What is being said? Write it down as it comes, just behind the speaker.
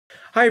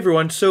Hi,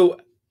 everyone. So,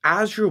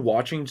 as you're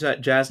watching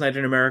Jazz Night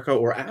in America,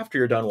 or after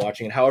you're done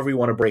watching it, however you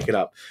want to break it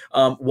up,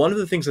 one of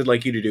the things I'd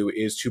like you to do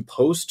is to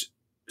post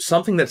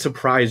something that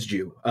surprised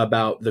you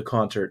about the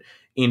concert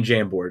in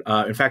Jamboard.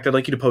 In fact, I'd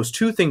like you to post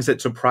two things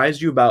that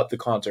surprised you about the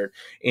concert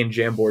in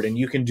Jamboard, and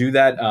you can do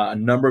that a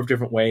number of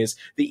different ways.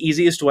 The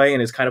easiest way,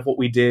 and is kind of what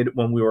we did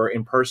when we were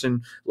in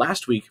person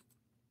last week,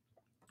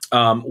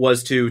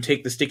 was to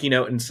take the sticky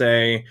note and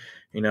say,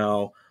 you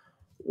know,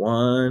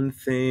 one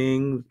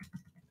thing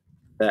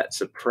that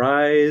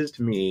surprised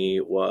me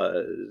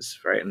was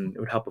right, and it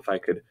would help if I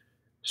could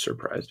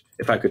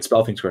if I could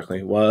spell things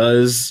correctly,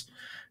 was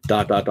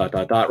dot dot dot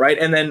dot dot, right,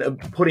 and then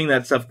putting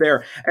that stuff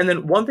there. And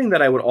then one thing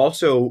that I would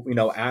also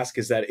ask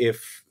is that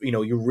if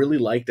you really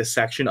liked a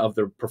section of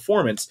the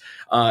performance,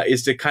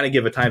 is to kind of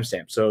give a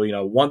timestamp. So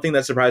one thing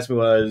that surprised me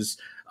was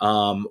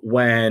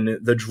when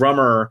the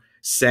drummer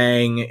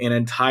sang an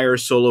entire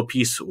solo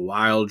piece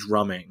while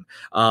drumming,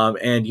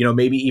 and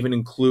maybe even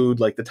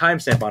include like the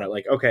timestamp on it,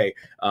 like, okay,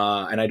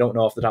 and I don't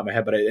know off the top of my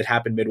head, but it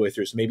happened midway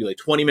through, so maybe like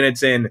 20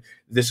 minutes in,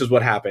 this is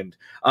what happened,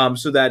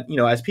 so that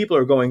as people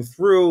are going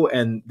through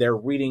and they're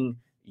reading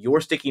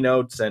your sticky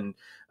notes, and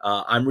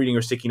I'm reading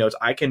your sticky notes,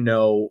 I can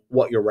know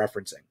what you're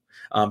referencing.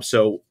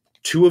 So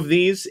two of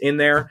these in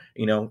there,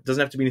 it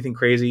doesn't have to be anything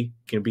crazy.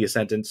 It can be a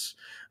sentence.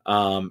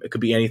 It could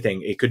be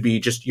anything. It could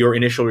be just your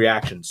initial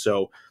reaction.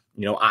 So,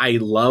 I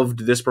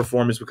loved this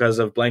performance because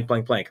of blank,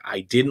 blank, blank.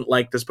 I didn't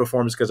like this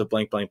performance because of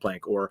blank, blank,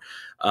 blank. Or,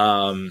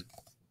 I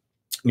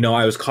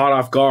was caught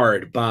off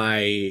guard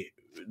by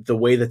the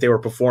way that they were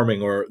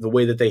performing, or the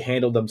way that they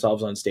handled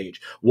themselves on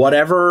stage.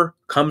 Whatever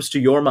comes to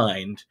your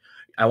mind,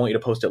 I want you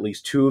to post at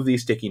least two of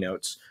these sticky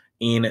notes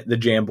in the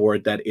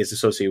Jamboard that is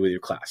associated with your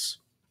class.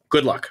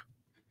 Good luck.